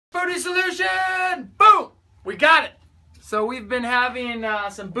booty solution! Boom! We got it. So we've been having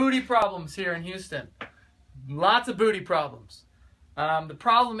some booty problems here in Houston. Lots of booty problems. The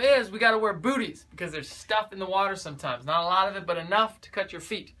problem is we got to wear booties because there's stuff in the water sometimes. Not a lot of it, but enough to cut your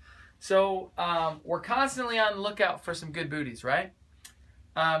feet. So we're constantly on the lookout for some good booties, right?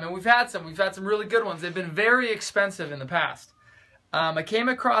 And we've had some really good ones. They've been very expensive in the past. I came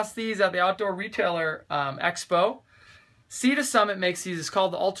across these at the Outdoor Retailer Expo. Sea to Summit makes these. It's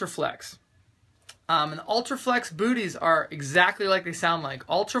called the Ultraflex. And the Ultraflex booties are exactly like they sound like.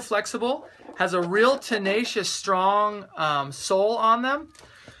 Ultra flexible, has a real tenacious, strong sole on them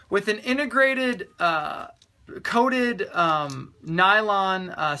with an integrated coated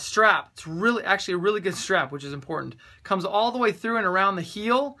nylon strap. It's actually a really good strap, which is important. Comes all the way through and around the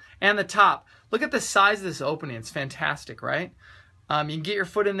heel and the top. Look at the size of this opening. It's fantastic, right? You can get your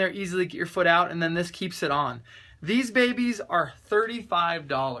foot in there easily, get your foot out, and then this keeps it on. These babies are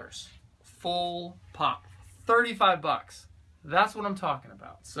 $35. Full pop. 35 bucks. That's what I'm talking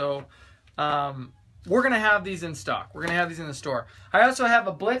about. So we're going to have these in stock. We're going to have these in the store. I also have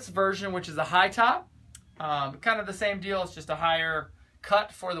a Blitz version, which is a high top. Kind of the same deal. It's just a higher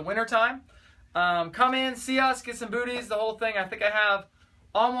cut for the winter time. Come in, see us, get some booties, the whole thing. I think I have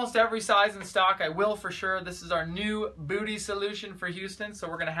almost every size in stock. I will for sure. This is our new booty solution for Houston. So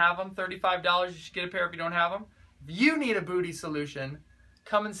we're going to have them. $35. You should get a pair if you don't have them. If you need a booty solution,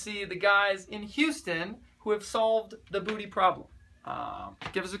 come and see the guys in Houston who have solved the booty problem.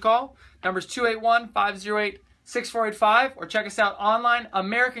 Give us a call. Number's 281-508-6485 or check us out online,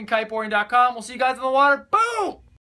 AmericanKiteboarding.com. We'll see you guys in the water. Boom!